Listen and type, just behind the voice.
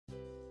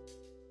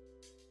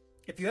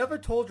If you ever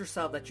told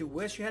yourself that you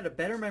wish you had a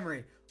better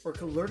memory or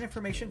could learn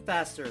information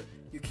faster,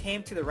 you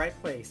came to the right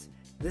place.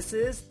 This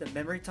is the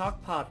Memory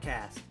Talk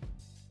Podcast.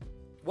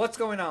 What's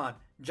going on?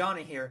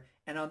 Johnny here,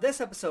 and on this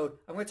episode,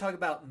 I'm going to talk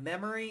about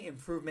memory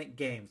improvement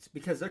games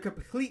because they're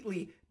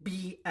completely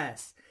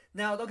BS.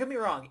 Now, don't get me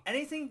wrong,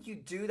 anything you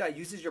do that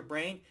uses your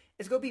brain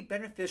is going to be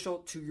beneficial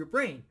to your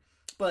brain.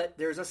 But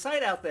there's a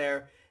site out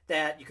there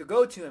that you could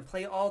go to and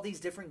play all these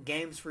different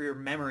games for your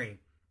memory,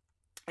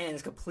 and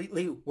it's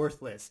completely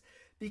worthless.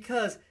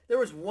 Because there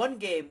was one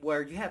game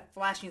where you have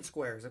flashing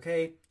squares,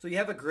 okay? So you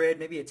have a grid,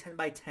 maybe a 10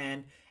 by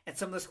 10, and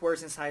some of the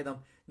squares inside them,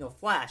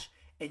 flash.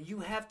 And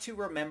you have to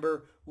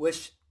remember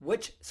which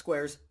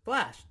squares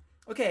flash.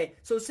 Okay,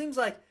 so it seems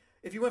like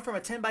if you went from a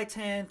 10 by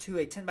 10 to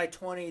a 10 by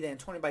 20, then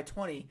 20 by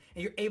 20,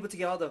 and you're able to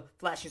get all the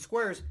flashing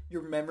squares,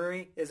 your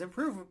memory is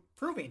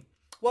improving.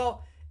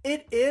 Well,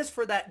 it is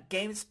for that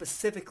game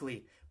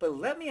specifically. But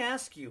let me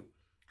ask you,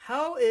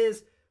 how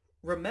is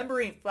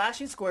remembering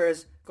flashing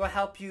squares going to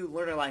help you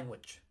learn a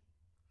language?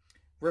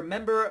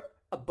 Remember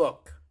a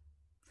book?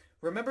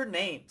 Remember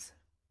names?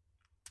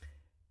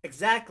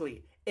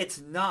 Exactly.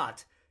 It's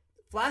not.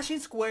 Flashing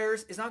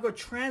squares is not going to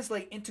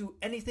translate into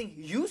anything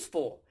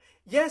useful.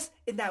 Yes,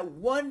 in that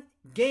one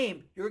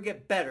game, you're going to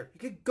get better. You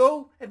could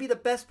go and be the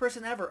best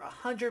person ever.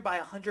 100 by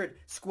 100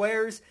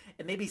 squares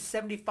and maybe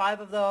 75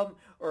 of them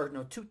or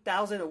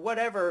 2,000 or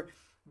whatever,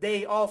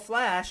 they all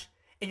flash.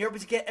 And you're able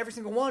to get every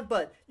single one,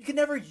 but you can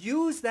never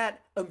use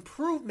that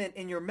improvement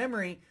in your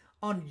memory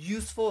on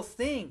useful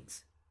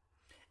things.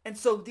 And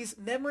so these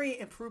memory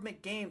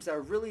improvement games that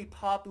are really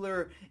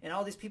popular and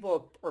all these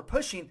people are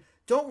pushing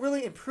don't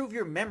really improve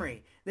your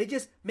memory. They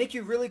just make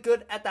you really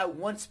good at that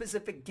one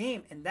specific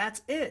game, and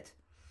that's it.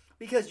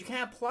 Because you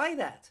can't apply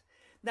that.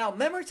 Now,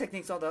 memory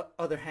techniques, on the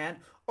other hand,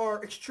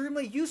 are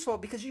extremely useful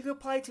because you can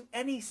apply it to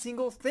any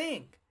single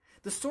thing.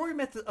 The story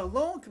method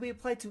alone can be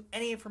applied to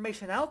any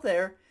information out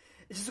there.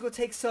 It's just going to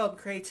take some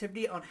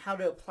creativity on how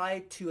to apply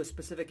it to a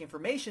specific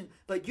information,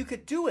 but you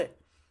could do it.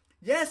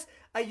 Yes,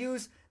 I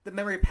use the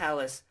Memory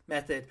Palace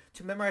method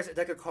to memorize a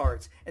deck of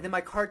cards, and then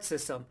my card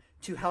system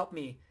to help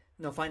me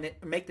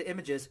make the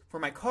images for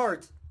my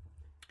cards.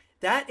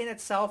 That in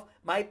itself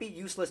might be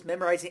useless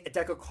memorizing a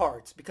deck of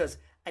cards because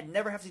I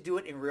never have to do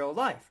it in real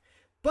life.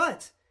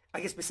 But,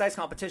 I guess besides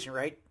competition,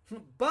 right?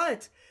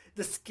 But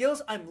the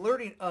skills I'm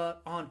learning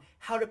on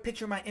how to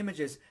picture my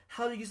images,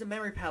 how to use a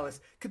Memory Palace,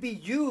 could be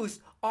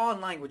used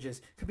on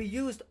languages, could be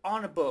used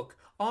on a book,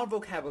 on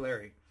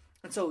vocabulary.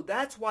 And so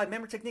that's why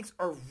memory techniques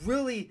are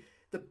really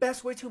the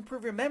best way to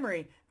improve your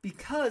memory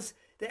because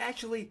they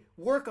actually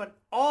work on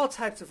all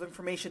types of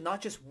information,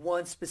 not just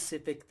one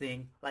specific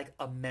thing like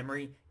a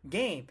memory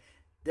game.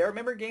 There are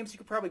memory games you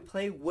could probably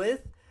play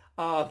with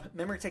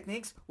memory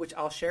techniques, which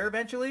I'll share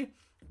eventually.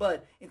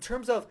 But in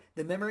terms of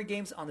the memory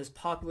games on this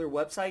popular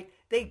website,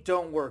 they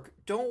don't work.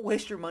 Don't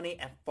waste your money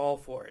and fall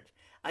for it.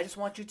 I just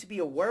want you to be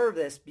aware of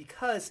this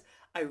because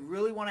I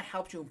really want to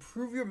help you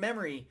improve your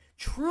memory,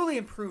 truly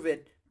improve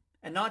it,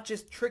 and not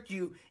just trick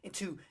you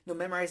into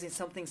memorizing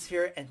some things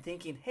here and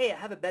thinking, hey, I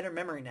have a better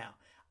memory now.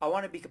 I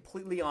want to be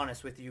completely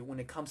honest with you when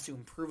it comes to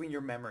improving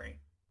your memory.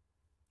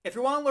 If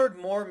you want to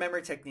learn more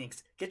memory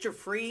techniques, get your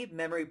free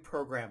memory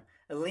program.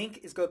 A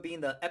link is going to be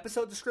in the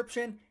episode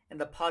description and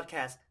the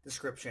podcast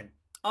description.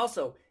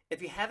 Also,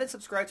 if you haven't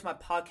subscribed to my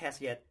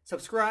podcast yet,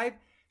 subscribe,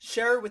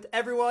 share it with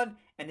everyone,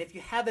 and if you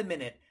have a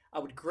minute, I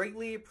would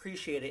greatly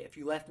appreciate it if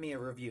you left me a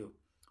review.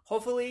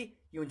 Hopefully,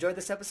 you enjoyed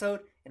this episode,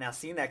 and I'll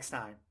see you next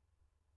time.